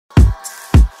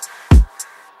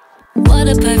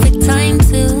the perfect time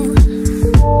to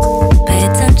pay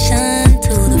attention to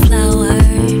the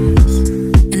flowers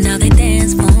and how they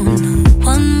dance for no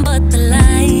one but the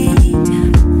light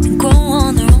and grow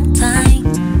on their own time.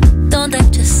 Don't that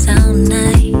just sound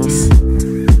nice?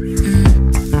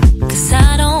 Cause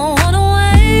I don't wanna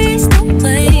waste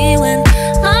away when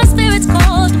my spirit's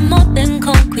cold to more than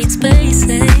concrete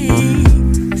spaces.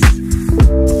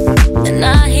 And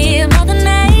I hear Mother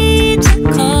Nature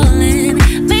calling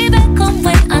me back home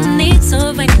when I need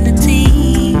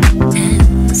serenity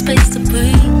and the space to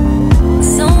breathe.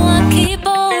 So I keep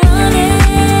on running,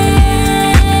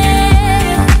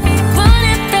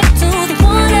 running back to the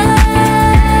water,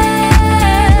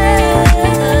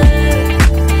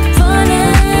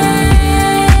 running,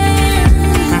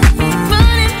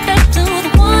 running back to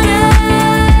the water.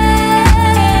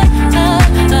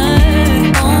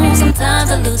 Oh, sometimes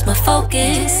I lose my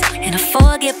focus and I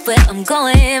forget where I'm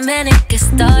going. Man, it gets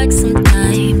dark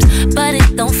sometimes, but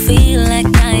it don't feel like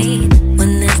night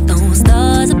when there's no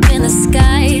stars up in the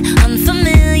sky.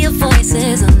 Unfamiliar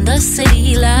voices under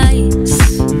city lights.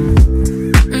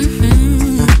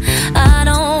 I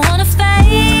don't wanna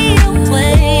fade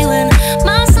away when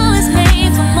my soul is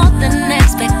made for more than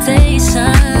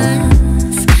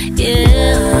expectations.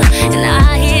 Yeah, and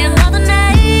I hear Mother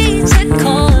Nature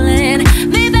calling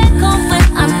me back home when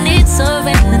I need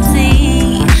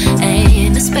serenity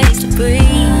and the space to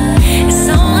breathe.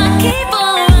 So I keep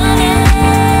on running,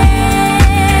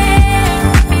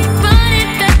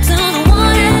 running back to the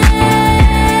water,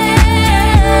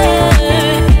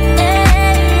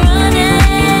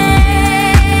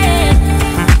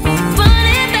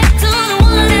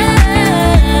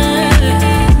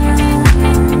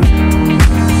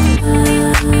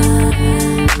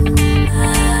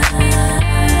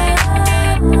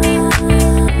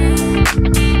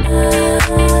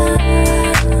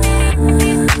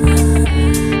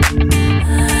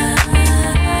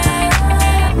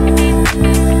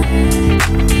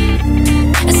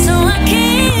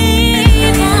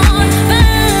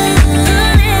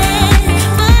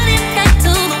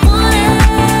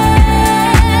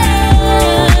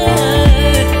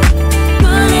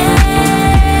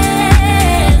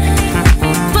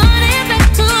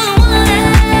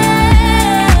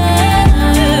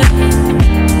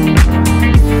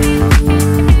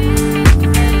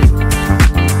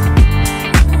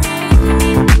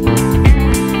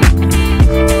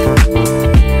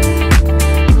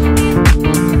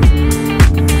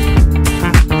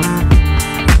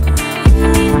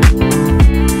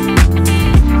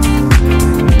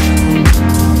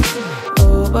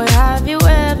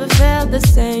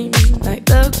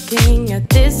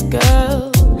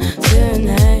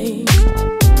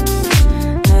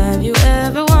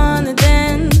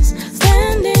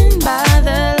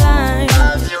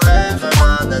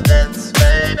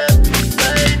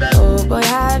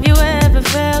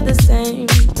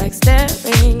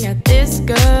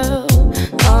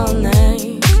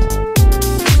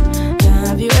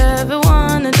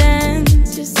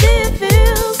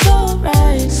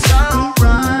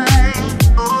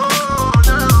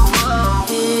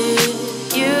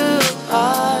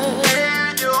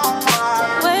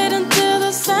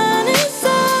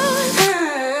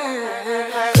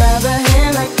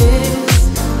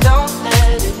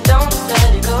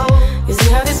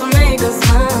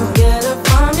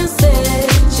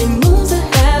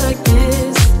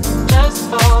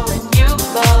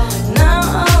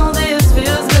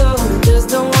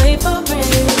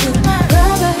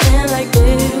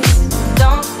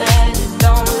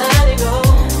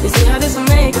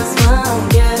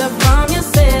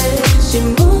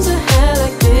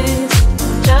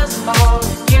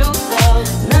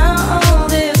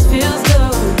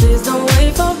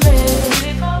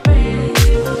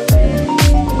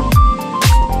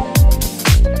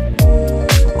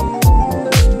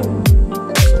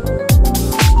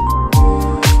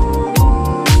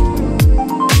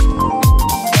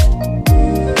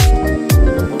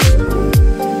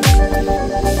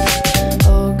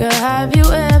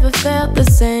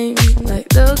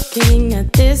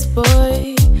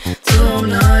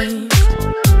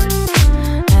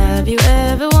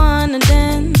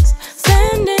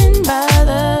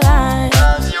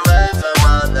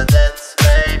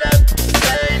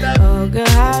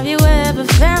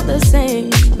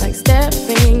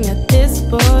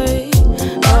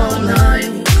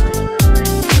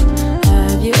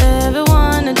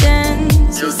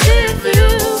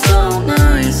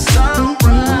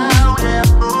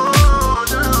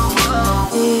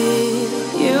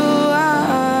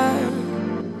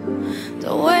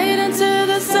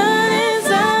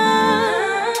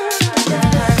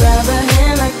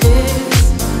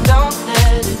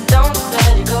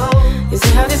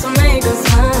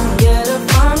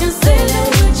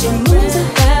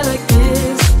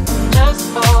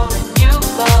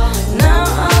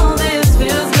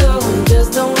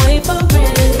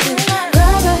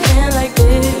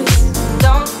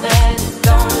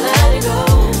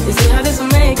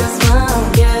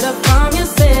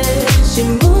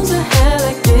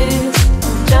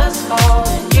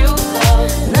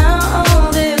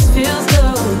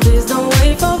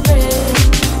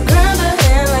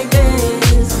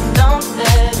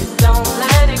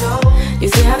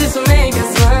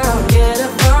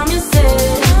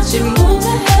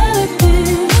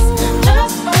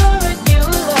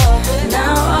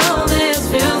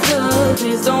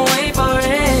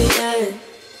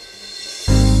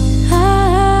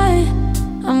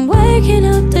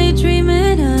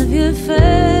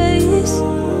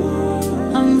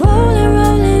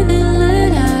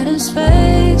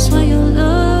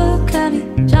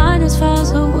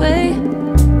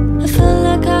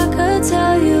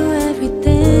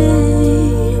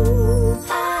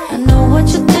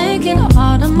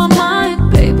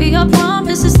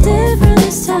 different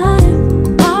this time.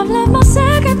 I've left my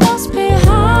second thoughts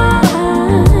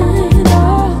behind.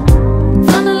 Oh,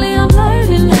 finally I'm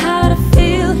learning how to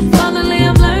feel. Finally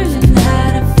I'm learning how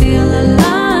to feel alive.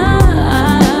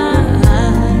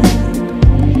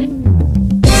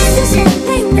 This one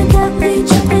thing that got me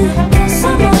tripping.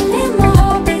 Someone in my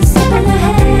heart beats up in the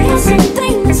head.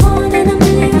 Something that's one in a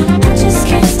million. I just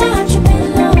can't stop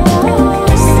tripping. Oh,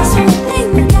 this one thing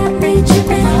that got me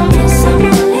tripping.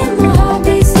 Someone in my heart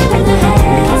beats up in the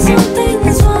head. Something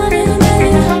that's one in a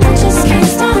million. I just can't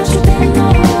stop tripping. Oh,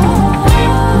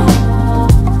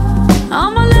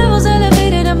 all my levels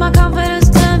elevated and my confidence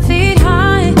 10 feet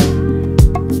high.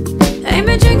 Ain't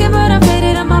been drinking but I'm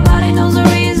faded and my body knows the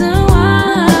reason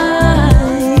why.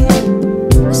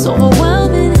 It's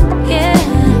overwhelming, yeah.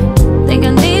 Think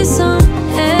I need some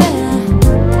air.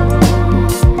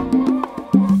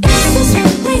 It's this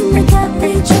one thing that got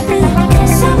me tripping.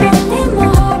 Someone in my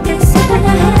heart beats up in the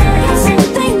head.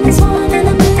 Something that's one in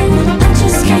a million. I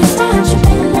just can't stop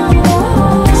tripping.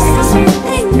 Oh, it's this one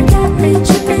thing that got me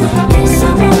tripping.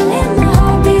 Someone in my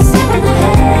heart beats up in the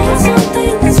head.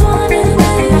 Something that's one in a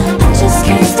million. I just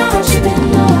can't stop tripping.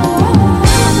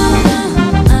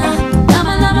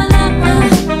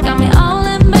 Got me all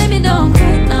in, baby, don't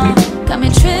quit, no. Got me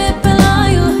tripping on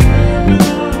you.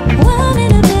 One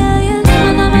in a million.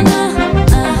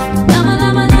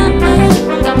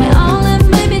 Got me all in,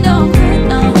 baby, don't quit,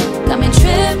 no. Got me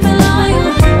tripping on you.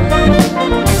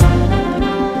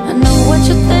 I know what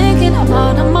you're thinking, I'm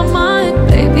out of my mind.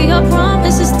 Baby, I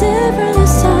promise it's different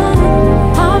this time.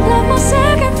 I've left my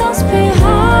second thoughts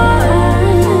behind.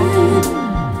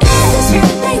 It's this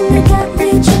one thing that got me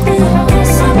tripping.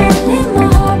 Someone in my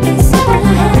heart beats up in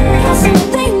the head.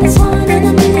 Something that's one in a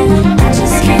million. I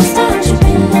just can't stop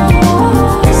tripping.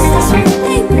 Oh, it's this one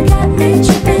thing that got me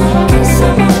tripping.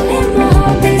 Someone in my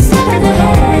heart beats up in the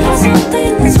head.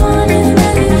 Something that's one in a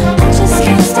million. I just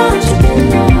can't stop tripping.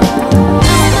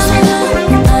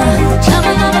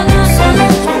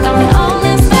 Got me all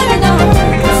in, baby, don't.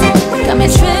 Got me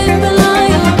tripping on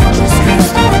you. Just can't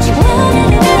stop tripping. One in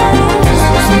a million.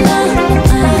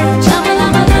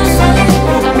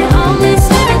 Got me all in,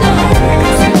 baby, don't.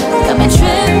 Got me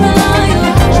tripping on you.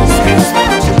 Just can't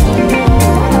stop tripping.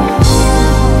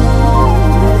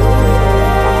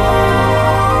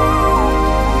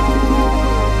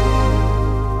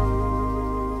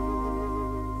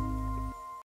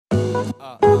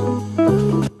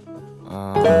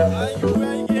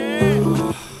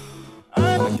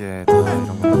 하는 게 다 이런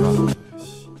건가?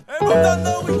 앨범도 안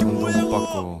나오고 이게 못 뭐냐고.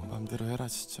 받고 맘대로 해라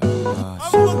진짜. 아,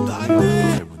 씨, 아무것도 안 돼.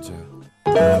 이게 문제야.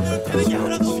 되는 게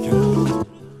하나도 없어.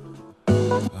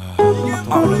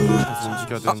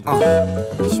 움직여야 되는데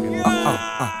열심히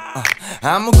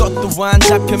아무것도 안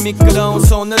잡혀 미끄러운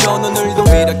손으로 오늘도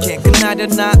이렇게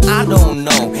끝나려나 I don't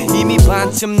know. 이미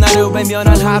반쯤 나를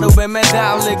외면한 하루에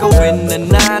매달리고 있는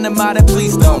나는 말해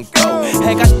please don't go.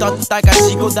 해가 떴다가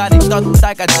지고 달이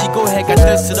떴다가 지고 해가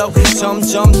들수록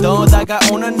점점 더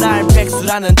다가오는 날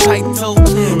백수라는 타이틀.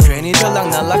 괜히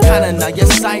들락날락하는 나의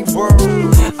side world.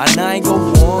 아 나 이거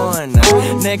원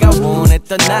내가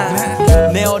원했던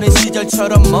나 내 어린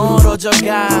시절처럼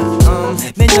멀어져가.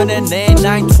 내년에 내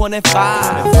 925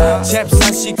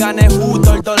 잽싼 시간에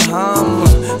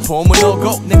후덜덜함. 봄은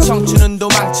오고 내 청춘은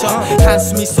도망쳐.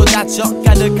 한숨이 쏟아져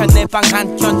가득한 내 방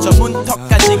한켠 저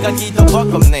문턱까지 가기도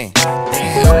버겁네.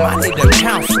 Damn, I need a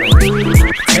counseling.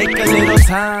 Take a little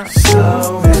time,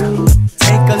 slow down.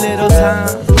 Take a little time,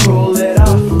 cool it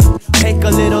off. Take a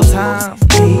little time,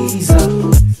 ease up.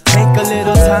 Take a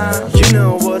little time, you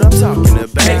know what I'm talking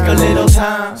about. Take a little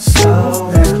time,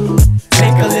 slow down.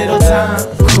 Take a little time,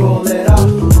 cool it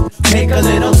off. Take a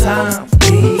little time,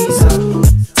 ease up.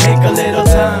 Take a little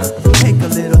time, take a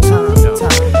little time.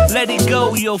 Let it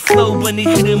go, your flow when 이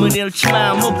흐름을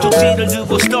잃지마. 목적지를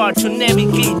두고 start to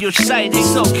navigate your sight.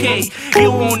 It's okay, you're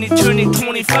only turning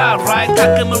 25, right?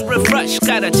 가끔은 refresh,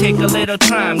 gotta take a little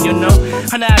time, you know.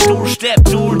 하나 둘 step,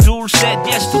 둘 셋.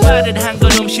 Yes, 두 발을 한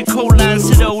걸음씩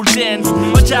혼란스러울 땐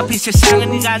어차피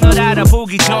세상은 네가 널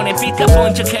알아보기 전에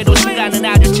삐까본 척해도 시간은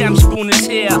아주 잠시뿐을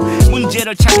새야.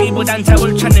 문제를 찾기보단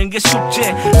답을 찾는 게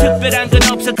숙제. 특별한 건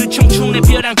없어 그 청춘의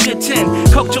벼랑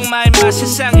끝엔. 걱정 마 임마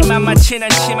세상이 만만치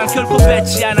않지만 결코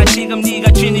뱉지 않아 지금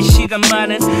네가 쥐는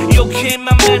시간만은. You okay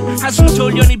my man. 한숨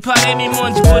돌려 네 바람이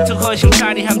뭔지부터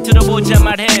거심탈이함 들어보자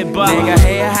말해봐. 내가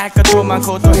해야 할 것도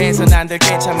많고 또 해선 안 될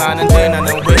게 참 많은데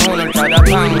나는 왜 오늘따라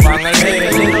방방을 해. Take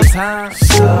a little time,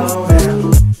 slow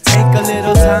down. Take a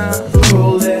little time,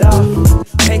 cool it off.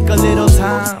 Take a little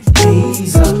time,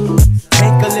 ease up.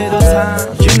 Take a little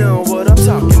time, you know what I'm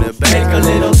talking about. Take a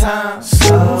little time,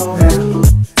 slow down.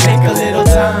 Take a little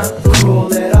time,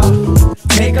 cool it off.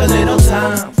 Take a little little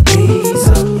time, ease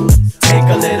up. Take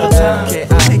a little time.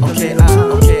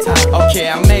 Okay,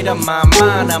 I made up my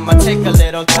mind. I'ma take a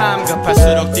little time.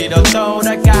 급할수록 뒤로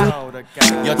돌아가.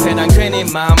 여태 난 괜히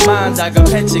마음만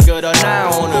다급했지 그러나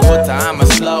오늘부터 I'ma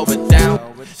slow it down.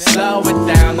 Slow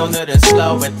it down. 오늘은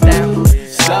slow it down.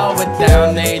 Slow it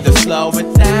down. 내일도 slow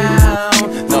it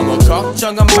down. 너무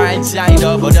걱정은 말자.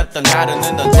 잃어버렸던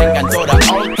하루는 언젠간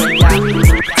돌아올 거야.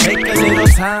 Take a little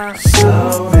time.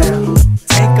 Slow down.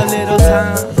 Take a little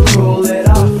time. Cool it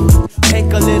off.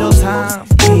 Take a little time.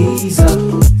 Ease up.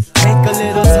 Take a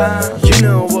little time. You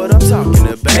know what I'm talking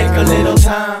about. Take a little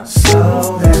time.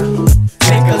 Slow down.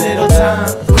 Take a little time.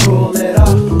 Cool it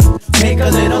off. Take a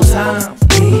little time.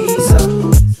 Ease up.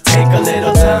 Take a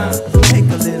little time. Take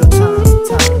a little time.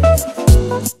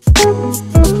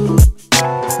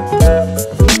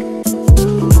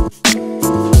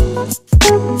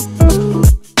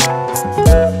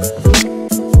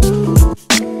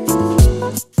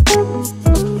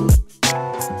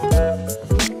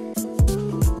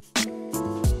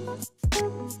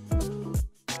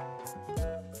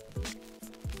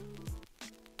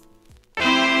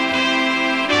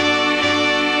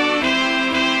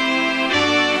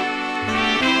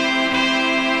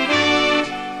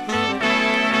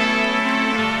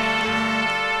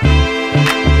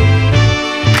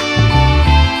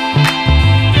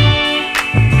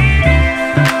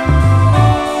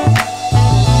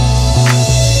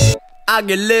 I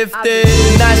get lifted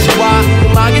날씨와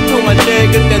음악이 통할 때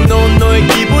그때 넌 너의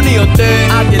기분이 어때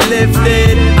I get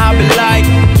lifted I be like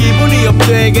기분이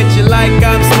업되겠지 like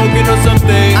I'm smoking on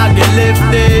something I get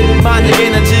lifted 만약에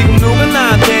난 지금 누가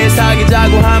나한테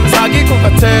사귀자고 하면 사귈 것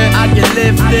같아 I get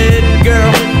lifted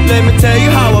girl let me tell you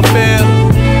how I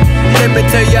feel Let me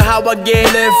tell you how I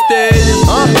get lifted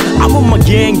I'm on my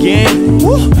gang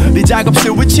네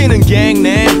작업실 위치는 gang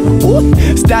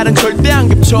스타일은 절대 안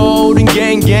겹쳐 우린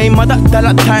gang마다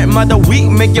달라 탈마다 we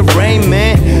make it rain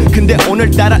man 근데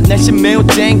오늘따라 날씨 매우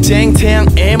쨍쨍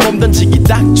태양에 몸 던지기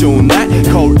딱 좋은 날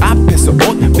거울 앞에서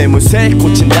옷 매무새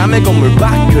꽂힌 다음에 건물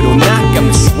밖으로 나가면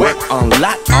sweat on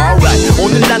lot alright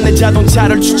오늘 난 내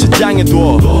자동차를 주차장에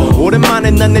둬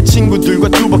오랜만에 난 내 친구들과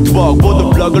뚜벅뚜벅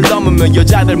보도블럭을 넘으며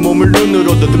여자들 몸을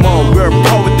눈으로 더듬어 We're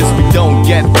pro with this we don't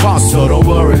get caught so don't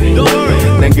worry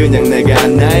난 그냥 내가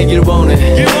나이길 원해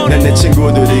난 내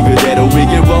친구들이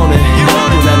그대로이길 원해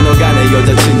난 너가 내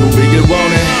여자친구이길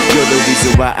원해 You're the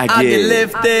reason why I get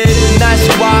lifted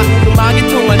날씨와 음악이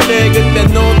통할 때 그때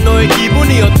넌 너의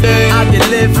기분이 어때 I get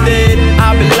lifted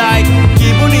I be like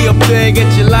기분이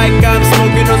업되겠지 like I'm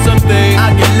smoking on something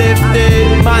I get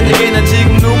lifted 만약에 난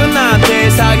지금 누가 나한테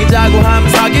사귀자고 하면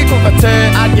사귈 것 같아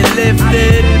I get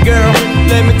lifted girl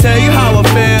let me tell you how I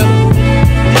feel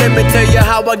Let me tell you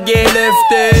how I get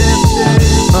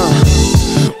lifted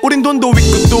우린 돈도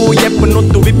있고 또 예쁜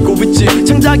옷도 입고 있지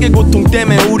창작의 고통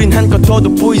때문에 우린 한껏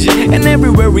더도 보이지 And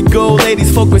everywhere we go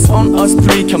ladies focus on us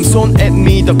three 겸손해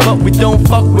믿어 but we don't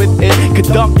fuck with it 그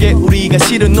덕에 우리가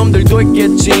싫은 놈들도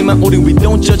있겠지만 우린 we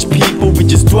don't judge people we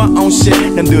just do our own shit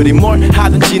남들이 뭘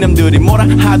하든지 남들이 뭐라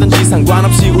하든지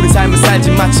상관없이 우리 삶을 살지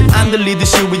마치 안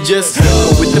들리듯이 we just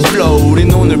go with the flow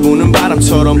우린 오늘 부는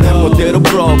바람처럼 멋대로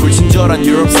불어 불친절한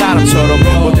유럽 사람처럼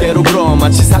멋대로 굴어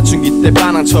마치 사춘기 때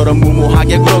반항처럼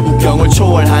무모하게 구경을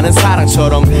초월하는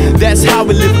사랑처럼 That's how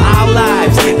we live our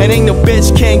lives And ain't no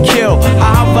bitch can kill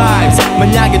our vibes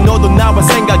만약에 너도 나와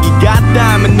생각이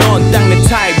같다면 넌 딱 내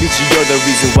타입이지 You're the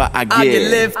reason why I get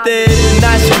lifted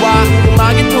날씨와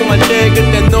음악이 통할 때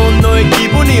그때 넌 너의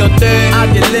기분이 어때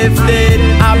I get lifted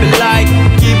I be like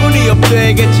기분이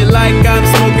업되겠지 like I'm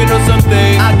smoking on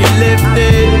something I get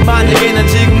lifted 만약에 난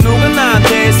지금 누가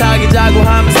나한테 사귀자고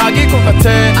하면 사귈 것 같아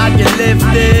I get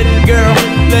lifted girl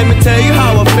let me tell you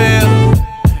how I feel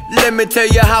Let me tell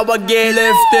you how I get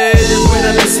lifted When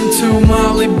I listen to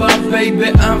Molly Bob,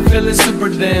 baby, I'm feeling super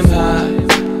damn high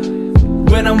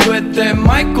When I'm with that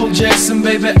Michael Jackson,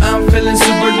 baby, I'm feeling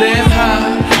super damn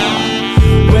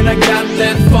high When I got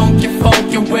that funky,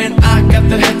 when I got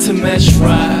the head to match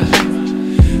right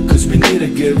Cause we need a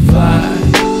good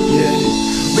vibe, yeah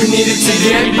We need it to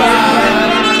get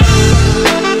by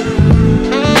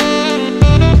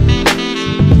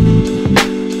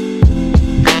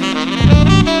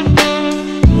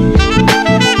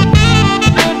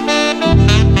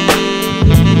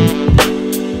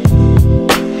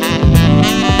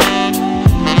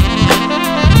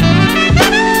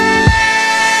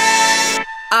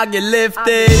I get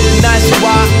lifted 날씨와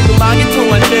음악이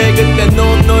통할 때 그때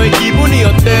넌 너의 기분이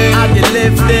어때 I get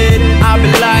lifted I be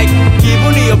like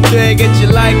기분이 업되겠지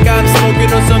like I'm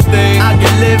smoking on something I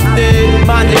get lifted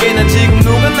만약에 난 지금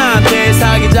누가 나한테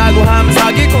사귀자고 하면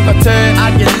사귈 것 같아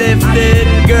I get lifted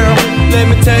girl let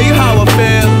me tell you how I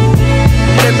feel.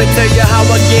 Let me tell you how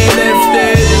I get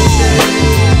lifted.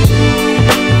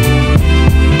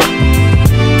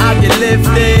 I get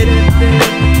lifted.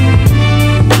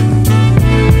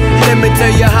 Let me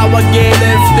tell you how I get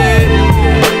lifted.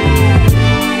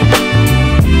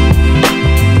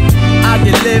 I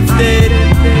get lifted.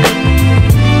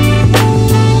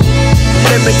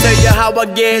 Let me tell you how I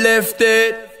get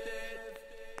lifted.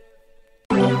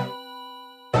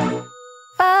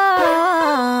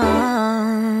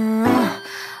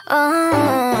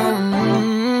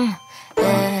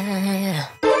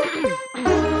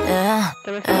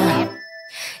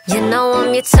 You know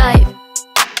I'm your type,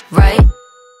 right?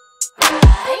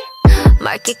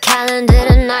 Mark your calendar,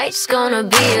 tonight's gonna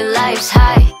be your life's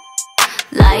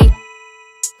highlight.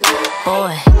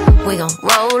 Boy, we gon'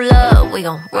 roll up, we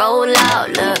gon' roll out,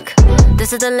 look.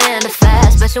 This is the land of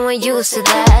fast, bet you ain't used to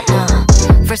that,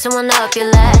 First one up, your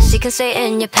last, you can say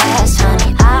in your past,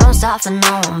 honey. I don't stop for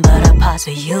no one, but I pause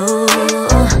for you.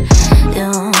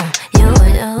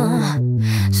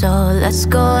 So let's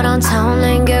go downtown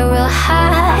and get real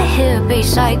high. Here be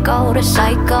psycho to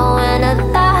psycho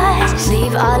analyze.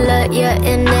 Leave all of your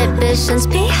inhibitions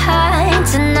behind.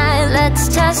 Tonight let's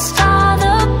test all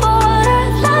the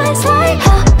borderlines. Like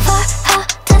how far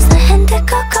does the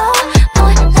indigo go?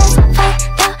 Boy, let's fight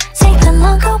out, take the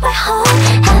longer way home.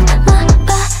 Have my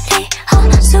body all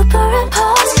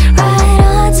superimposed right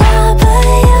on top of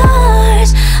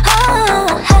yours. Oh,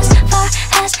 as far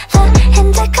as the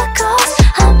indigo goes,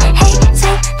 I'm hating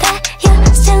that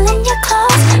you're still in your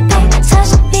clothes. Babe,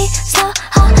 touch me so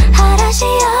hard as she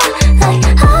like,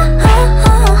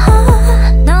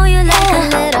 Know you like a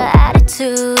little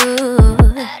attitude,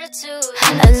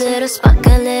 a little spunk, a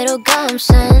little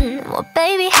gumption. Well,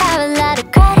 baby, have a lot of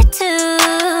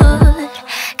gratitude,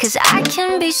 'cause I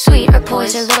can be sweet or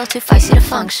poison, a little too feisty to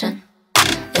function.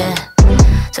 Yeah,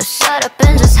 so shut up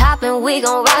and just hop in, we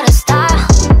gon' ride in style.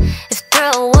 If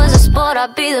thrill was a sport,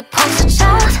 I'd be the poster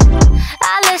child.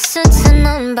 I listen to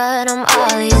none, but I'm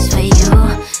all ears for you,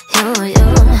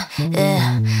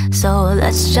 yeah. So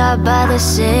let's drive by the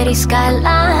city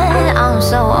skyline. I'm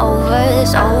so over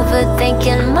this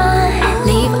overthinking mind.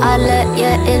 Leave all of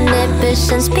your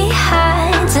inhibitions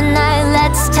behind. Tonight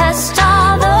let's test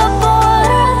all the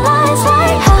borderlines.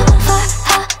 Like how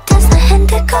far does the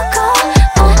indigo go?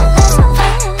 Oh, let's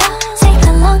find out, take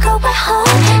the longer way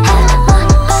home. Have my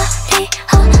body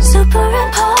all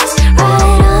superimposed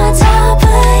right on top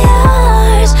of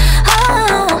yours.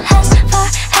 Oh, as far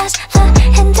as the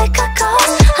indigo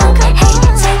goes, I'm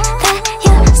hating that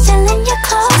you're still in your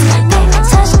clothes. Baby,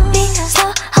 touch me so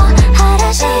hard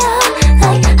as she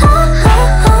like, yeah.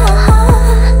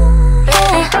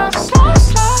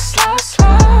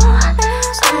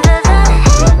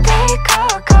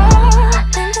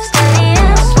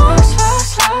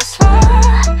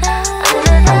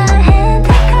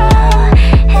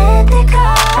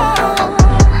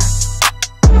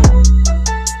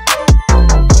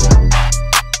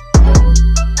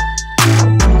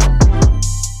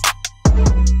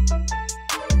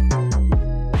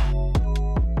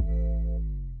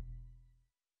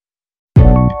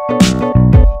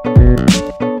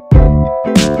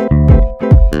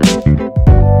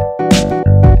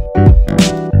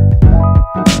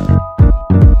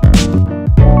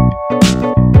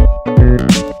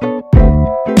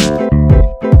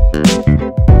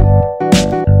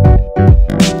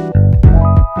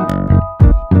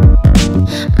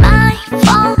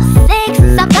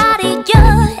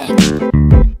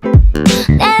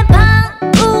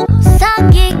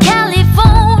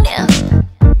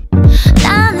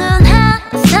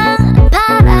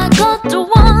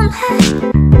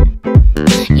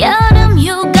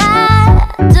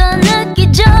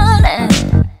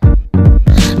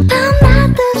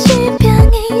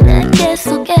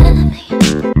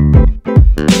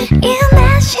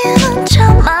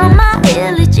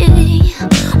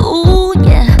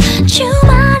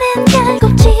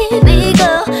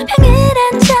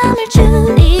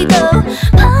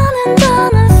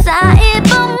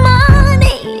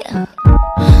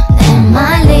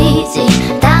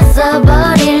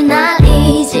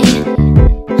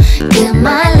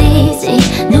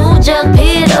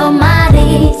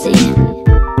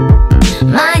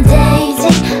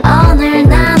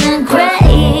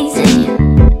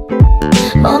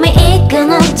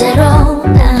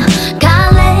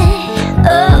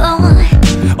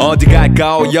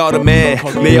 여름에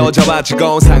내 여자와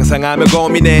즐거운 상상하며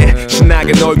고민해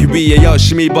신나게 놀기 위해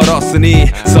열심히 벌었으니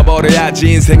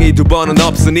써버려야지 인생이 두 번은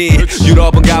없으니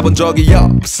유럽은 가본 적이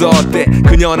없어 어때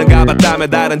그녀는 가봤다며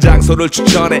다른 장소를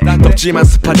추천해 덥지만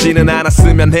습하지는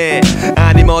않았으면 해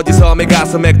아님 어디 섬에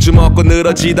가서 맥주 먹고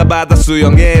늘어지다 바다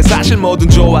수영해 사실 뭐든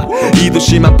좋아 이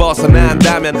도시만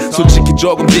벗어난다면 솔직히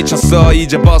조금 지쳤어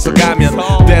이제 벗어가면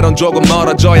때론 조금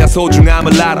멀어져야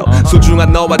소중함을 알아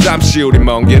소중한 너와 잠시 우리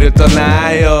먼 길을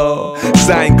떠나요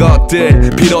쌓인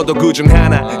것들 빌어도 그중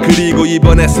하나 그리고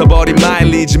이번에 써버린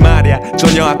마일리지 말야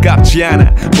전혀 아깝지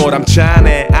않아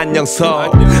보람차네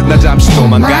안녕서 나 잠시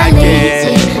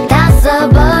도망갈게 다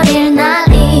써버릴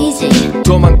날이지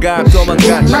도망가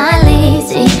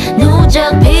말이지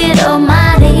누적 필요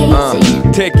말이지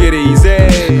Take it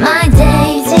easy My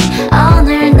daisy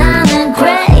오늘 나는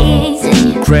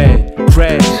crazy Cray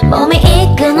몸이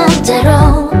이끄는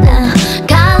대로 나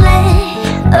갈래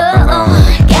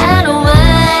Get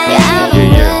away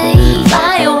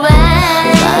Fly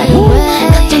away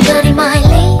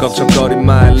걱정거리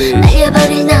my lips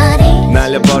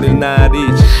날려버릴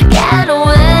날이지 Get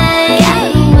away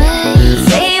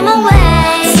Swim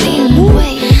away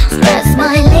Stress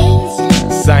my lips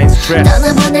Sign stress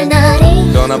떠나보낼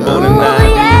날이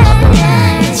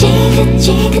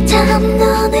지긋지긋한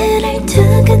오늘을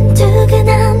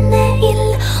두근두근한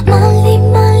내일로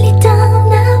멀리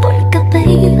떠나볼까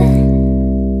baby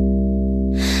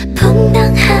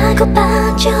풍덩하고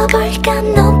빠져볼까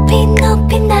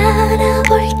높이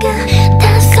날아볼까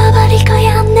다 써버릴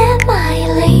거야 내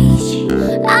마일리지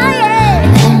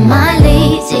내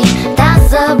마일리지 다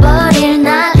써버릴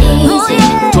날이지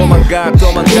도망가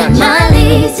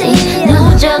말이지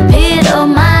누적 필요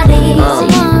말이지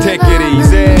Take it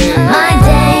easy My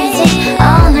daisy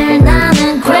오늘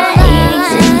나는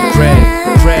crazy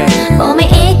몸이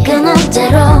이끄는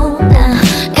대로 나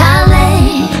갈래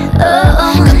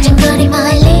걱정거리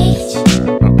my lips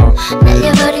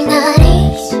날려버릴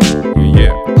날이지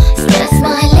Stress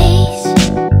my lips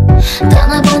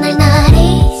떠나보낼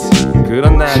날이지 그런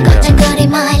날이야 걱정거리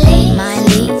my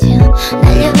lips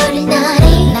날려버릴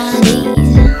날이지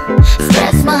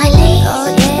Stress my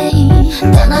lips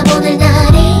떠나보낼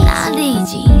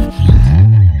날이지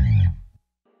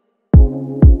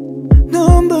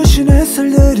눈부신 햇살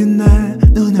내린 내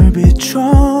눈을 비춰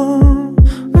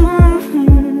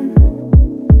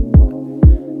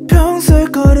평소에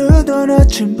거르던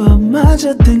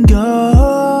아침밤마저 땡겨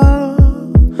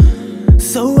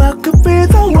So I could be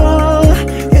the one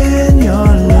in your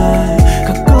life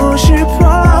갖고 싶어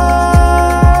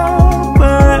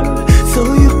So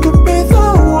you could be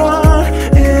the one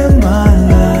in my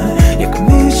life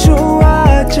약간이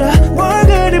좋아져 뭘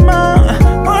그리만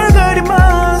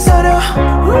사려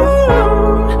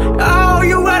Oh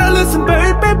you gotta listen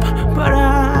baby But I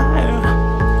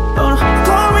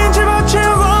고민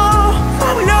집어치우고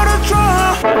마음을 열어줘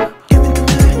Give me the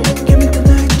night Just give me the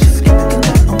night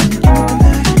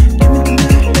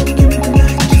Give me the night Give me the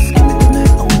night Just give me the night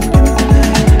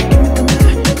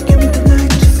Give me the night Just give me the night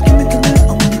Give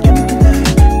me the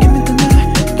night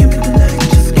Give me the night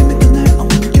Just give me the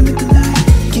night Give me the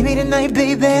night Give me the night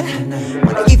baby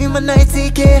Wanna give you my night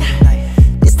ticket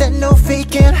Is that no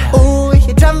faking Oh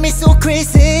you drive me so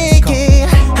crazy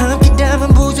함께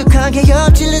담은 부족하게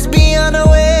옆집 Let's be on our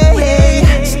way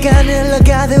시간을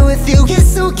흘러가도 with you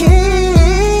It's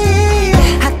okay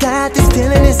I got this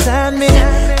feeling inside me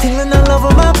Tingling all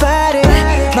over my body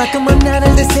말끔한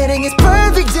나를 The setting is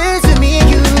perfect just for me and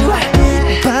you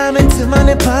밤엔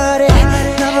두만의 party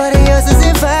Nobody else is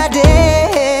invited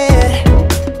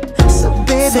So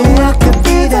baby So I could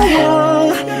be the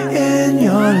one in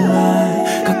your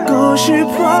life 갖고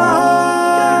싶어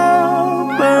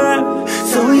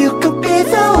So you could be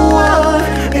the one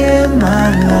in my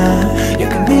life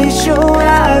약간이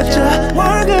좋아져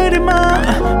뭘 그리만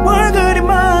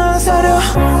사려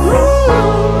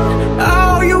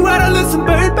Oh you gotta listen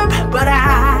baby But I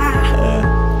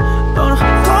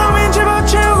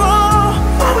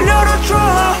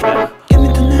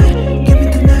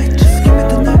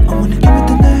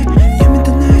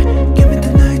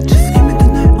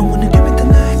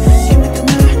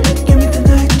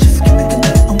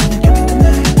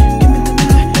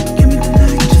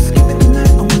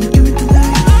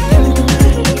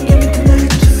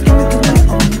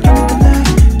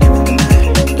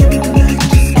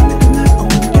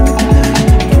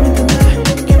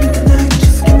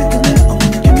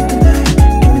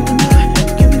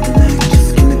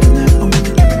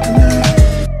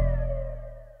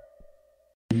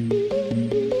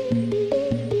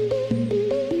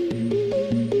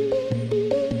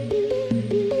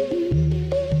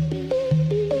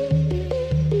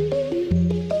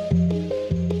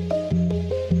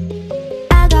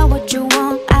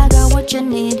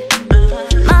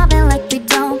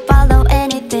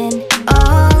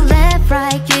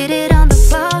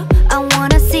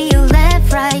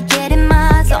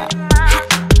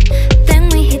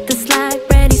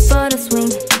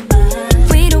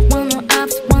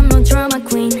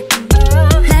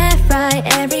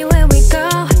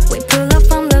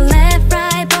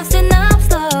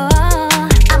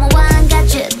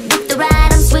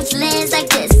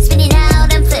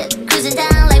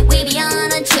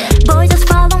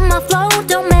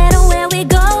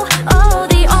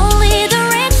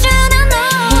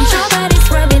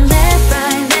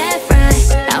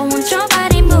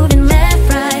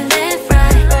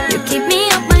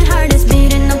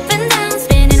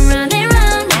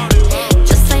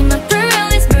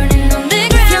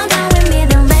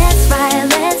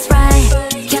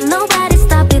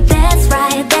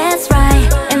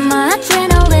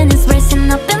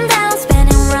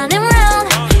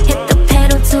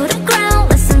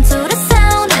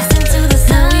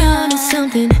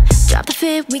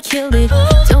feel it.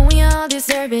 Don't we all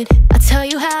deserve it? I'll tell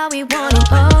you how we want it.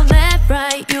 Oh, left,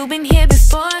 right, you've been here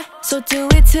before, so do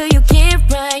it till you get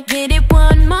right. Get it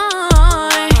one more.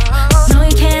 No,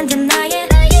 you can't deny it.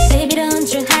 Baby,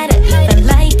 don't you hide it. If I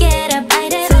like it, I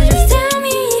bite it. So just tell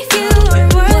me if you are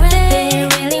worth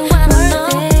it. Really wanna know.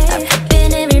 I'm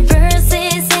flipping in reverse,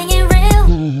 singing real.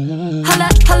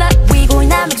 Hold up, we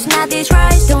going out, mixing out these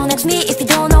rides. Don't ask me if you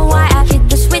don't know why. I hit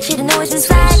the switch, you don't know it's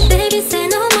inside. Baby, say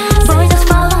no more. Boys, just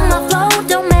follow my flow.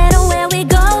 Don't matter where we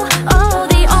go. Oh,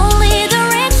 the only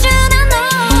direction I know.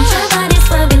 Want your body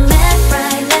swerving left,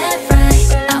 right, left, right.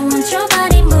 I want your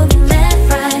body moving left,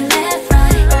 right, left,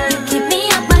 right. You keep me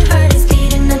up, my heart is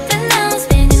beating up and down,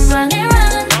 spinning round and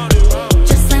round.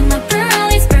 Just like my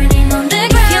Ferrari's burning on the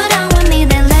ground. If you're down with me,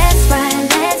 then let's ride,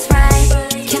 let's ride.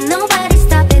 Can nobody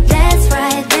stop it? That's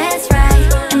right, that's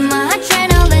right. And my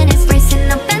adrenaline is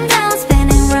racing up and down,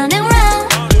 spinning round and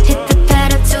round. Hit the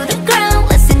pedal to the ground,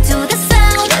 listen to the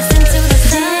sound, listen to the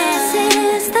sound.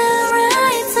 This is the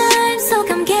right time, so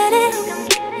come get it.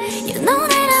 You know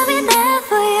that I'll be there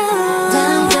for you.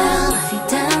 Down, down, if you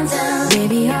down, down.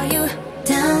 Baby, are you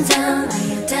down, down? Are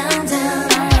you down, down?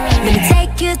 Let me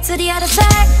take you to the other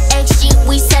side. HG,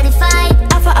 we certified.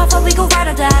 Alpha, we go right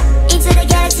or die. Into the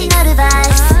galaxy, no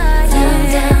device.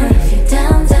 Down, down, if you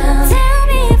down, down. Tell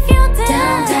me if you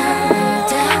down, down,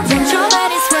 down. Want your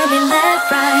body swerving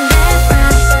left, right, left,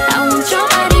 right. I want your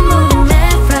body moving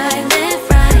left, right, left,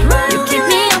 right. You keep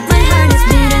me up, my heart is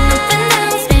beating up and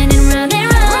down, spinning round and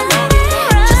round.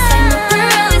 Just like my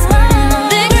Ferrari's burning on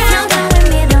the ground. If you're down with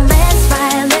me, then let's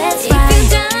ride, let's ride.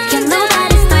 Can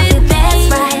nobody stop it? That's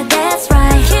right, that's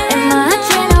right. And my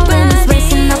adrenaline is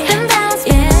racing up and down,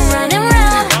 spinning round and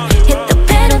round. Hit the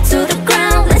pedal to the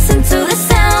ground, listen to the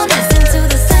sound, listen to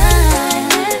the sound.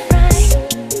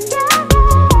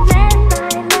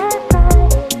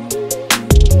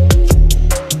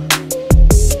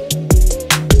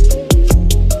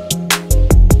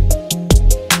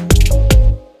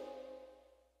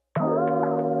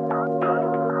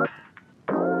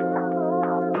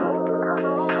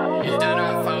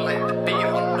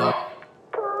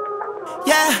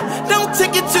 Yeah, don't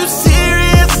take it too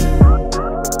serious.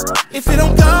 If it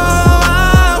don't go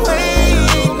our way,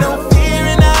 ain't no fear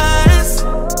in us.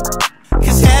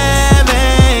 'Cause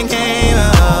heaven came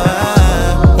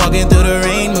up. Walking through the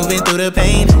rain, moving through the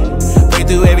pain. Break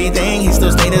through everything, he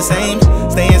still stay the same.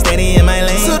 Staying steady in my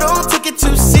lane. So don't take it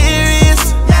too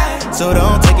serious. So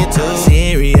don't take it too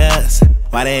serious.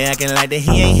 Why they acting like that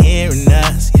he ain't hearing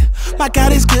us? Yeah. My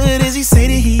God is good as he say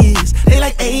that he is. They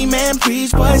like, amen,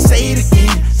 preach, boy, say it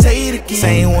again, say it again.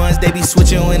 Same ones, they be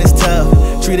switching when it's tough.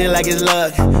 Treat it like it's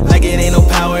luck, like it ain't no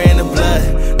power in the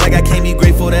blood. Like I can't be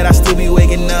grateful that I still be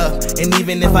waking up. And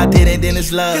even if I didn't, then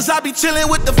it's love. 'Cause I be chilling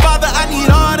with the Father, I need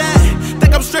all that.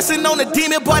 Think I'm stressing on the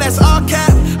demon, boy, that's all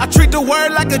cap. I treat the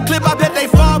word like a clip, I bet they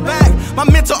fall back. My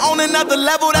mental on another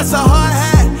level, that's a hard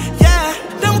hat. Yeah,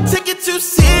 don't take it too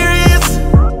serious.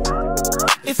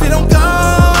 If it don't go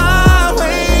our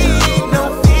way, ain't no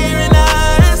fear in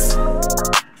us.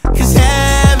 'Cause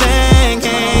heaven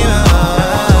came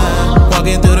up.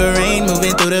 Walking through the rain,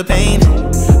 moving through the pain.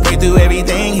 Break through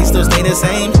everything, he still stay the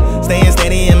same. Staying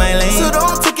steady in my lane. So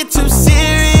don't take it too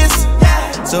serious.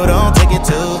 So don't take it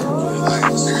too. Like,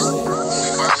 seriously, when we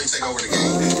finally take over the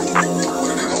game,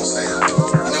 what are they gonna say?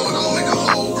 You know, we're gonna make a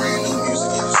whole brand new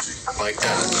music industry. Like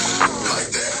that. Like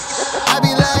that. I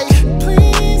be like,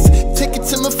 please take it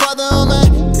to my Father on my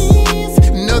knees.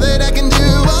 Know that I can do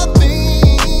all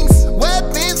things.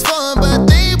 Weapons form, but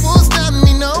they won't stop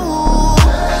me, no.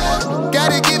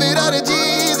 Gotta give it all to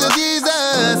Jesus,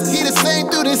 Jesus. He the same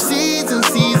through the seasons.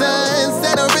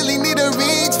 That I really need to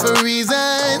reach for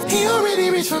reasons. He already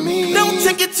reached for me. Don't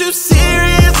take it too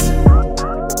serious.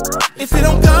 If it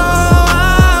don't go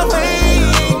our way,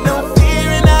 ain't no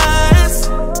fear in us.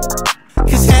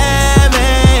 'Cause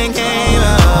heaven came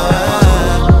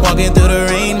up. Walking through the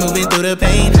rain, moving through the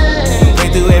pain.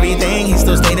 Break through everything, he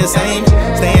still stay the same.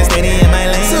 Staying steady in my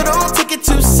lane. So don't take it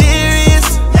too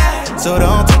serious. So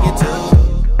don't take it too.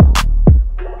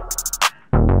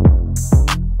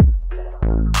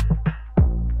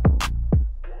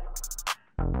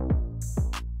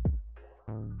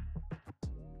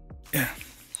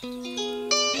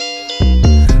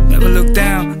 Never look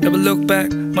down, never look back.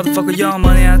 Motherfucker, your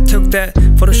money, I took that.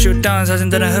 Photo shoot done,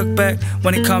 사진들은 hook back.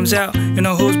 When it comes out, you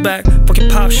know who's back. Fucking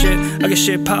pop shit, I get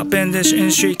shit poppin'. This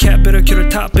industry capital, 큐를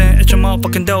toppin'. It's your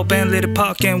motherfucking dope and lit it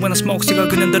pocket. When I smoke cigar,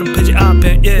 그년들은 피지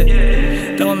앞에.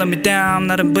 Yeah, don't let me down, I'm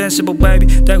not invincible, baby.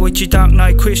 달고 있지 dark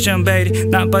night Christian baby.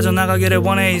 난 빠져나가기를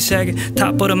원해 이 세계.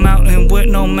 Top of the mountain with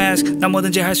no mask. 나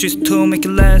뭐든지 할 수 있어 to make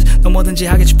it last. 너 뭐든지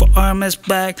하겠지 for RMS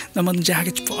back. 나 뭐든지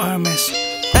하겠지 for RMS.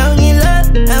 I don't need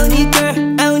love, I don't need girl,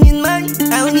 I don't need money,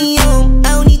 I don't need home,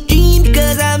 I don't need dream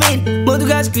because I'm in.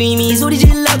 모두가 screaming 소리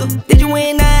질러도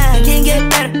대중의 나 can't get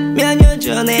better. 몇 년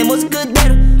전의 모습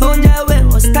그대로 혼자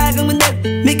외로워서 다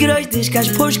강문대로 미끄러지듯이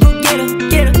다시 포시고 get up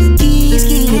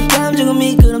ski 내 감정은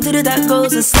미끄럼틀을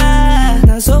타고서 slide.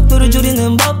 난 속도를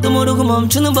줄이는 법도 모르고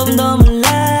멈추는 법은 더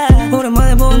몰라.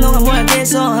 오랜만에 본 너가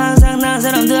뭐야겠어. 항상 난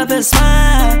사람들 앞에서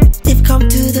smile. If come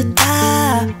to the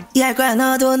top 이해할 거야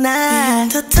너도 나. Be on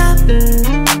the top,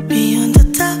 be on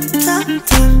the top, top,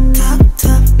 top, top,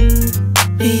 top.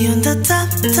 Be on the top,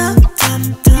 top, top,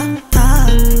 top, top.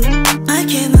 I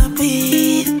cannot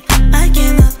breathe, I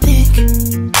cannot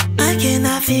think, I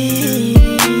cannot feel.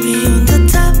 Be on the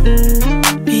top,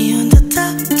 be on the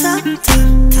top, top,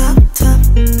 top, top, top.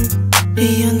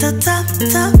 Be on the top,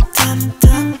 top, top,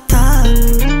 top, top.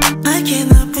 I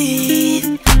cannot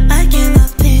breathe, I cannot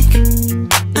think,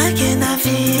 I cannot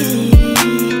feel.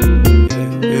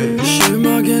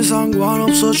 심하게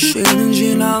상관없어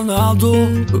쉬는진 않아도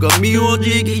그가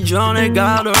미워지기 전에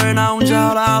가더해 나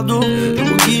혼자라도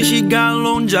너무 긴 시간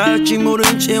혼자였지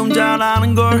모른 채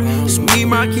혼자라는 걸 숨이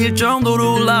막힐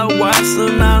정도로 올라와 있어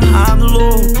난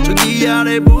하늘로 저기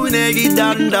아래 보이네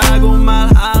기다린다고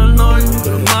말하는 널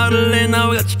그런 말을 해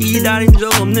나와 같이 기다린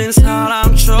적 없는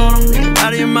사람처럼 내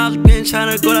다리마저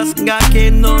괜찮을 거라 생각해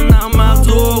넌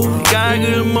아마도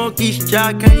약을 먹기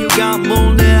시작한 이유가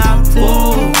뭔데 아파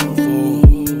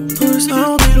더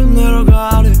이상 어디로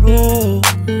내려가 아래로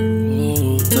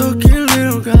더 길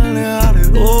내려갈래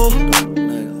아래로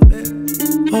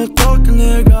어떻게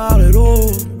내가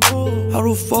아래로 How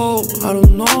to fall, I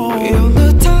don't know We on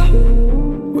the top,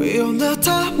 we on the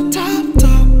top, top,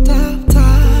 top, top,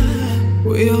 top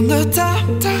We on the top,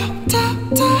 top,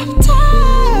 top, top, top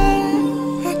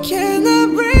I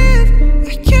cannot breathe,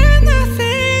 I cannot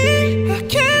think, I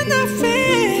cannot feel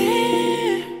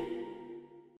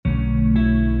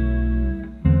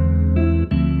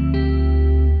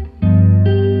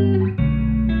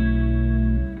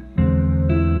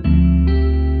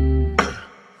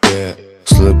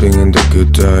Slipping in the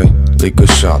good day liquor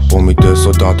shot 봄이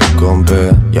돼서 다들 건배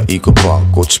야 이거 봐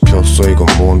꽃이 폈어 이건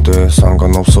뭔데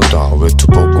상관없어 다 외투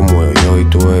벗고 모여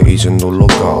여의도에 이제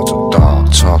놀러가자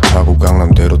차 타고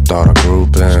강남대로 따라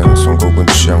그루브한 선곡은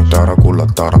취향 따라 골라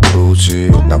따라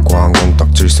부르지 나 광건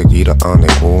딱 질색이라 안에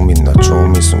고민 나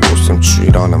좀 있음 꽃샘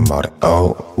추위라는 말에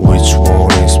Oh which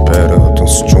one is better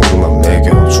등수 좀 그만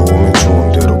매겨 좋으면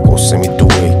좋은 대로 꽃샘이 또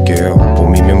왜 있게요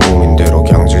봄이면 봄인 대로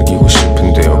그냥 즐기고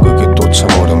싶은데요 그게 또 참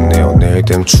어렵네요 내일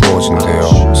되면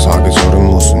추워진대요 사계절은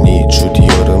무슨 2주 뒤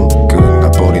여름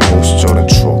끝나버린 호시절은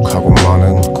추억하고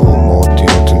많은 꿈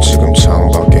어디였든 지금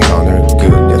창밖에 하늘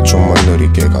끝야 좀만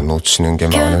느리게 가 놓치는 게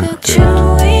많은 듯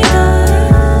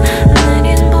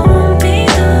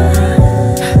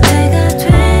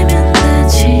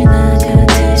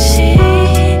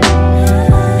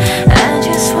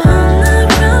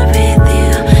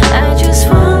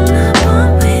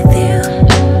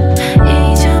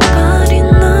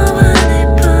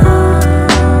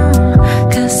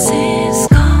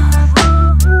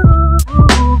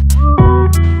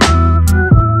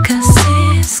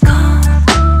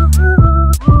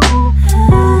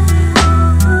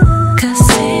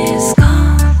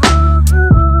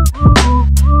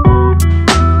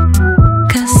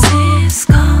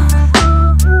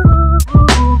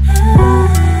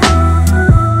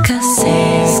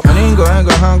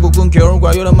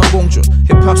겨울과 여름만 공주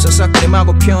힙합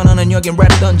새싹들이마구 피어나는 여긴 랩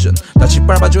던전 다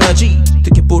짓밟아줘야지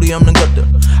특히 뿌리 없는 것들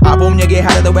아범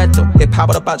얘기하려다 왜 또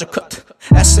힙합으로 빠져 컷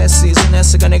SSC는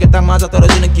S가 내게 딱 맞아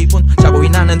떨어지는 기분 자고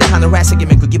일어났는데 하늘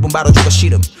회색이면 그 기분 바로 죽어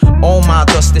싫음 Oh my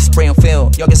dusty spring feel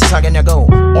여기서 사겠냐고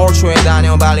올초에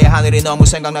다녀 발리 하늘이 너무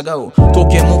생각나고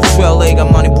도쿄의 목수 LA가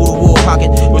많이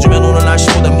부러워하긴 요즘엔 오늘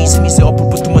날씨보다 미세미세 어플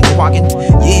붙으면 확인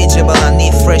Yeah 제발 I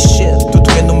need fresh shit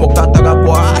두통에 눈목 닫다가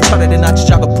와 차라리 낫지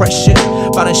작업 프레쉬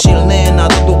빠른 시일 내에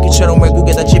나도 도끼처럼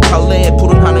외국에다 집할래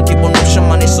푸른 하늘 기본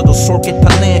옵션만 있어도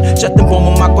솔깃하네 쨌든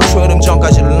봄은 맞고 초여름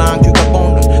전까지는 난 귀가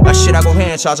보는 날씨라고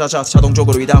해 자자자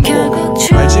자동적으로 이담고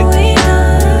알지?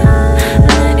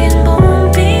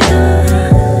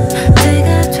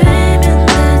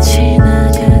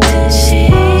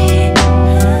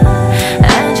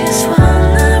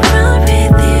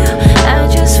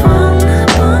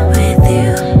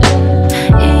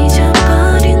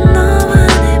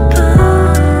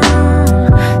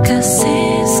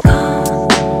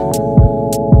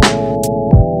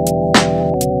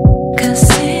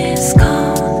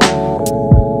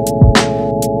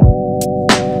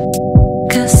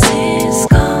 Cause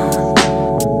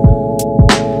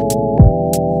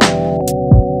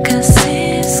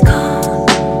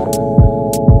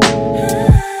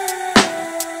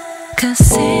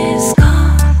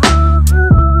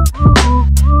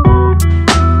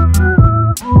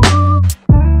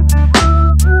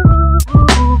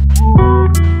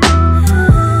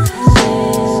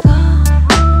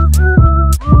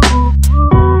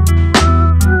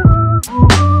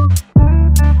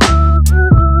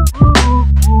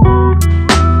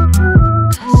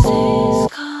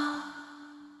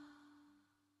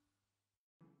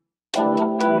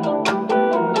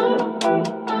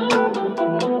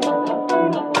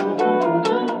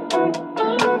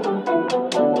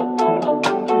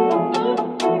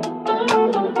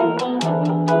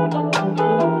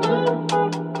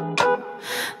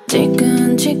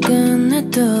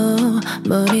해도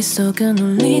머릿속은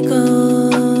울리고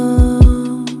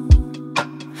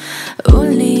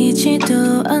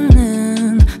울리지도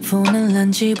않는 폰을 안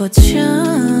집어쳐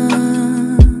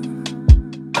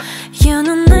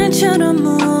여는 날처럼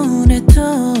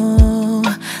우울해도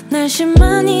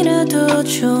날씨만이라도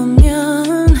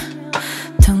좋으면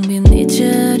텅 빈 이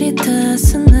자리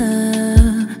탓은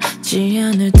나지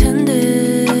않을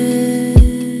텐데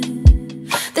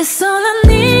That's all I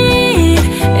need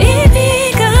이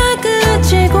비가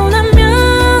그치고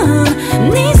나면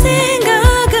네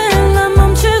생각을 난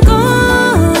멈추고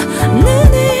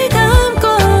눈을 감고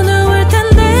누울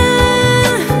텐데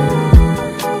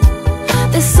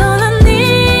That's all I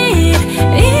need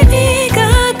이 비가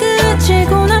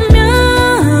그치고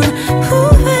나면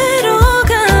후회로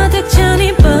가득 찬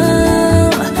이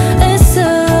밤에서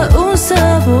웃어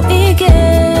보이게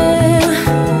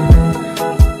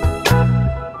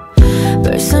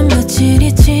벌써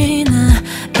며칠이 지나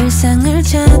일상을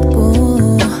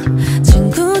찾고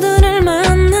친구들을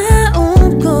만나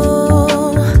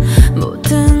웃고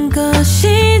모든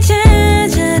것이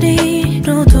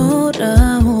제자리로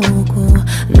돌아오고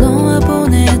너와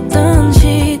보냈던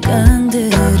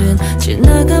시간들은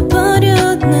지나가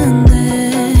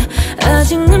버렸는데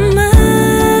아직 내 마음은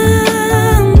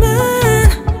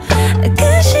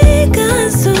그 시간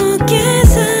속에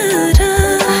살아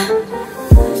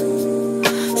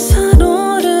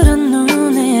서로를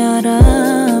한눈에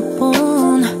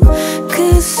알아본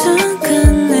그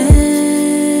순간에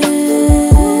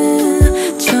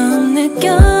처음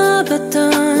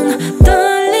느껴봤던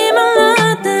떨림을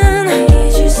나든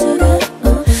잊을 수가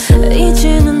없어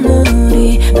이제는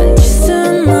우리 만질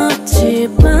순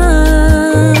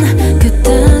없지만 그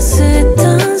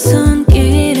따스했던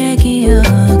손길의 기억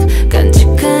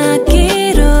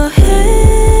간직하기로 해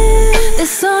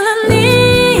That's all I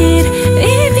need 이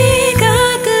비가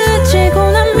그치고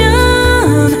나면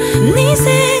네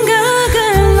생각을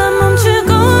난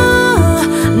멈추고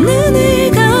눈을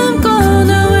감고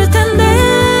누울 텐데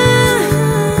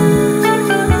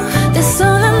That's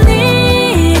all I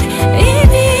need 이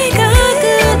비가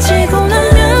그치고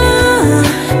나면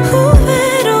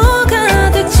후회로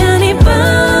가득 찬 이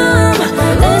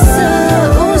밤에서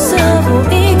웃어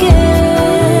보이게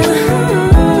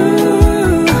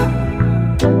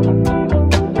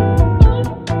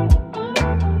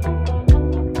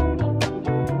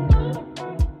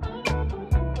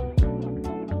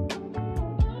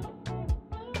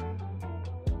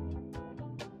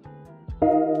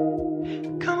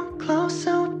Come closer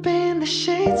up in the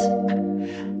shades.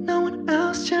 No one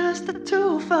else, just the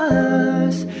two of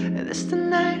us. This the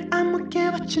night I'ma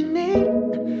get what you need.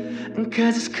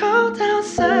 Cause it's cold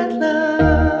outside,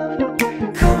 love.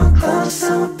 Come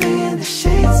closer up in the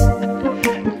shades.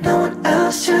 No one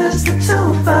else, just the two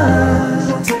of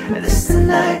us. This the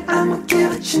night I'ma get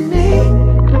what you need.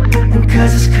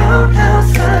 Cause it's cold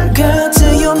outside. Girl,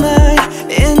 till you're mine.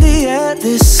 In the air,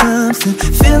 there's something.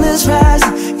 Feelings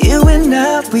rising. You and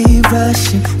I, we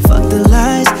rushing. Fuck the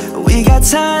lies. We got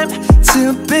time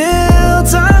to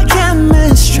build our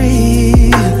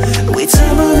chemistry. We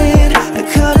tumbling,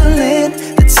 cuddling.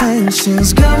 The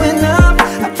tension's going up. I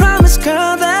promise,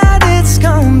 girl, that it's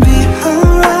gonna be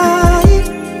alright.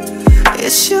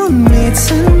 It's you and me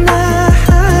tonight.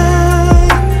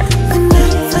 When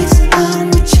Netflix on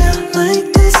with you like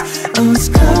this. Oh, it's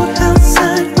cold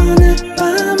outside on a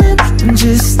bombing.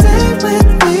 Just stay with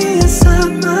me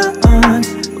inside my arms.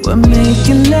 We're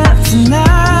making love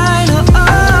tonight. Oh,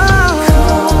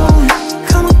 oh.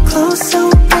 Come close, so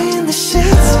we're in the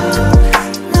sheets.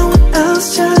 No one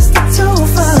else, just the two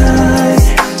of us.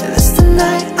 This the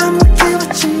night I'ma get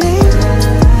what you need.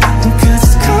 Cause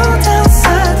it's cold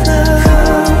outside,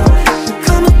 love.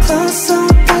 Come close, so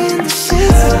we're in the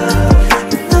sheets.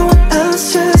 No one else,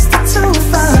 just the two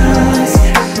of us.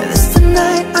 This the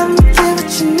night I'ma get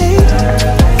what you need.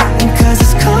 Cause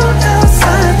it's cold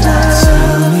outside, love.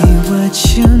 Tell me what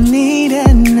you need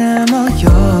and I'm all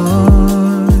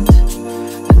yours.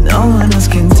 No one else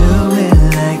can do it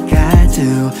like I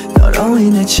do. 너로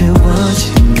인해 채워진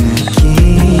느낌.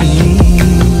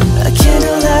 A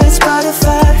candlelight,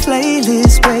 Spotify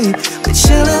playlist, babe. We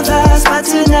chillin' vibes, but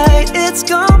tonight it's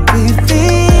gon' be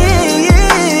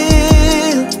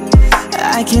real.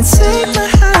 I can't take my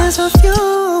eyes off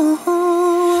you.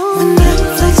 When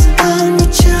Netflix on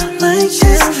with you like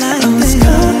this. Oh, it's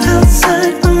cold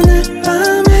outside on a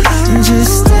bombing.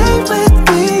 Just stay with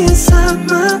me inside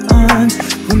my arms.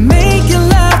 We're making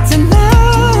love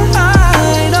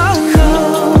tonight. Oh no.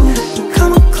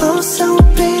 Come closer,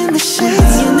 we'll be in the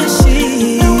sheets.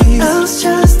 No one else,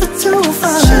 just the two of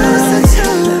us.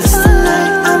 This the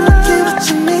night I'ma get what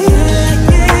you need.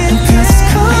 Cause it's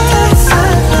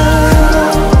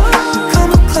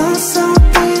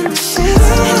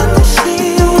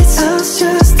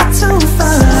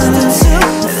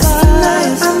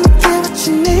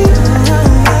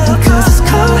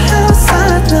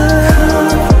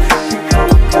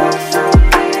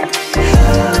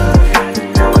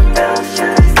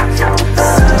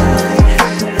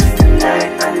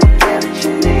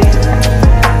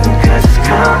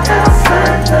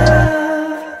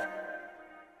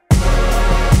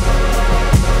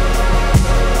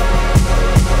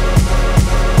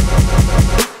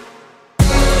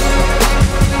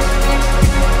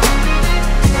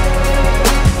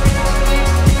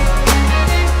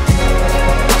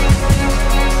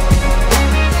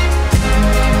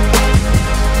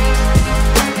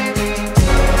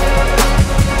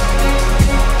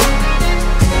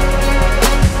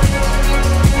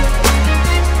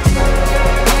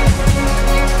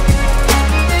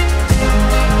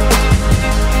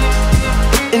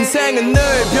인생은 늘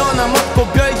변함없고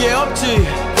별게 없지.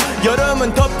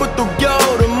 여름은 덥고 또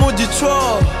겨울은 무지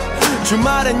추워.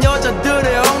 주말엔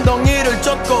여자들의 엉덩이를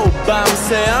쫓고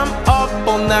밤새 I'm up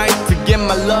all night to get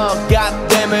my love. God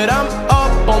damn it I'm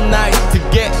up all night to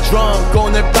get drunk.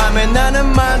 오늘 밤에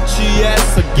나는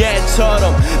만취해서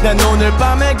개처럼 난 오늘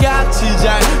밤에 같이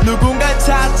잘 누군가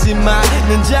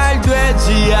찾지만은 잘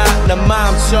되지 않아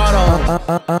마음처럼.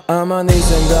 아마 네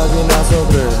생각이 나서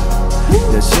그래.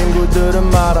 내 친구들은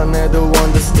말 안 해도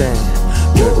understand.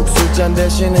 결국 술잔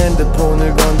대신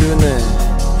핸드폰을 건드네.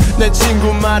 내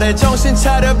친구 말에 정신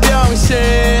차려 병신.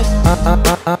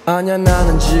 아니야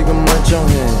나는 지금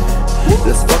멀쩡해.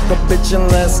 Let's fuck a bitch and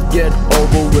let's get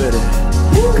over with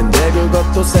it. 근데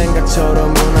그것도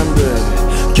생각처럼은 안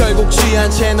돼. 결국 취한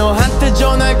채 너한테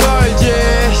전화를 걸지.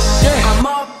 I'm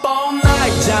up all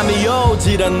night 잠이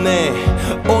오질 않네.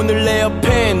 오늘 내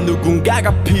옆에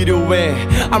누군가가 필요해.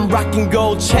 I'm rocking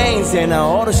gold chains and I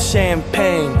order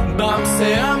champagne.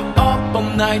 밤새 I'm up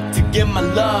all night to get my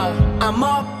love. I'm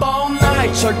up all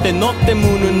night 절대 너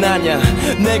때문은 아냐.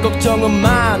 내 걱정은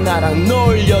마 나랑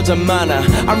놀 여자 많아.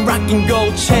 I'm rocking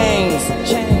gold chains.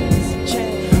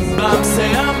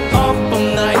 밤새 I'm up all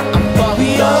night. I'm fucked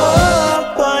We up.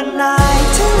 up all night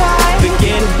tonight.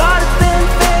 Forget about a damn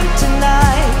thing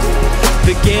tonight.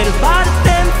 Forget about a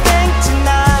damn thing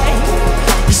tonight.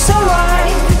 It's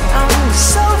alright, I'm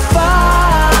so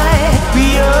fine.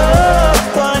 We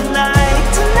up all night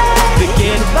tonight.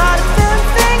 Forget about a damn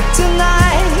thing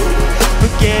tonight.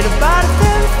 Forget about a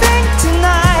damn thing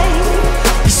tonight.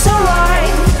 It's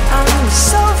alright, I'm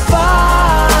so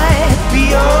fine.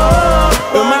 We up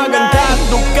all 음악은 night. 다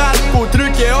똑같고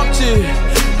들을 게 없지.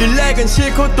 일렉은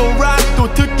싫고 또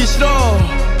락도 듣기 싫어.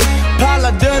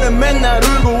 발라드는 맨날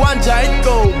울고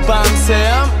앉아있고 밤새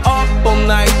I'm up all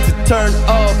night to turn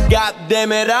up. God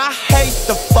damn it I hate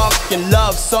the fucking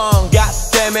love song. God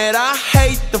damn it I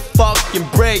hate the fucking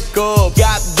breakup.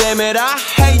 God damn it I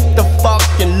hate the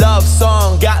fucking love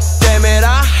song. God damn it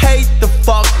I hate the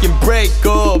fucking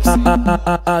breakup.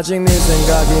 아직 네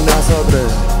생각이 나서 그래.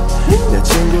 내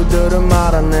친구들은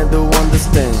말 안 해도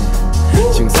understand.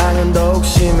 증상은 더욱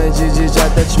심해지지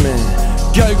잘 때쯤에.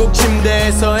 결국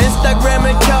침대에서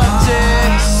인스타그램을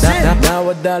켰지.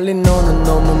 나와 달리 너는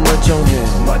너무 멀쩡해.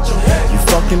 You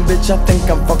fucking bitch I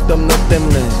think I'm fucked up 너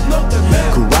때문에.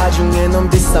 그 와중에 넌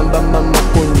비싼 밥만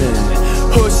먹고 있네.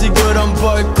 후식으론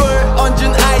벌꿀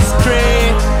얹은 아이스크림.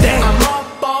 I'm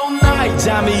up all night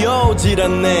잠이 오질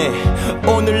않네.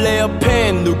 오늘 내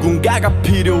옆에 누군가가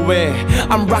필요해.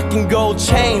 I'm rocking gold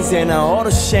chains and I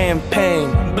order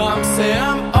champagne. 밤새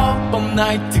I'm up all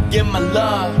night to get my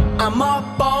love. I'm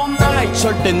up all night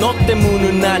절대 너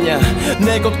때문은 아냐.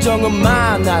 내 걱정은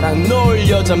마 나랑 놀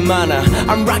여자 많아.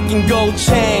 I'm rocking gold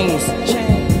chains.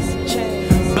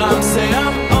 밤새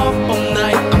I'm up all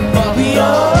night. I'm fucked We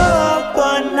up. up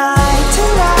all night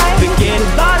tonight. Forget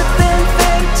about a damn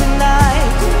thing tonight.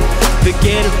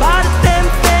 Forget about a damn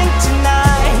thing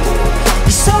tonight.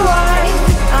 It's alright,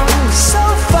 I'm so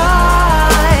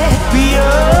fine. We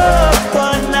up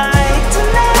all night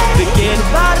tonight. Forget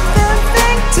about a damn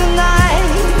thing tonight.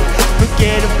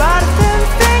 Forget about a damn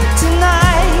thing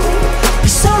tonight.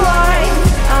 It's alright,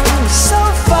 I'm so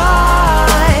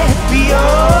fine. We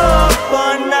up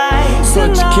all night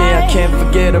솔직히 I tonight. can't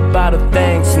forget about a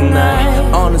thing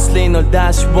tonight. Honestly 널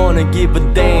다시 wanna give a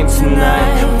damn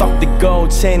tonight. Fuck the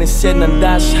gold chain and shit 난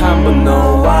다시 한번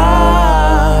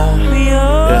너와. We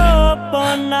up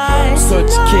all night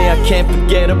솔직히 I can't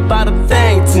forget about a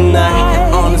thing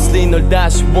tonight. Honestly 널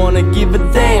다시 wanna give a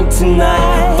damn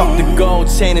tonight. Fuck the gold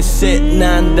chain and shit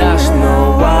난 다시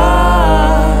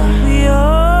너와.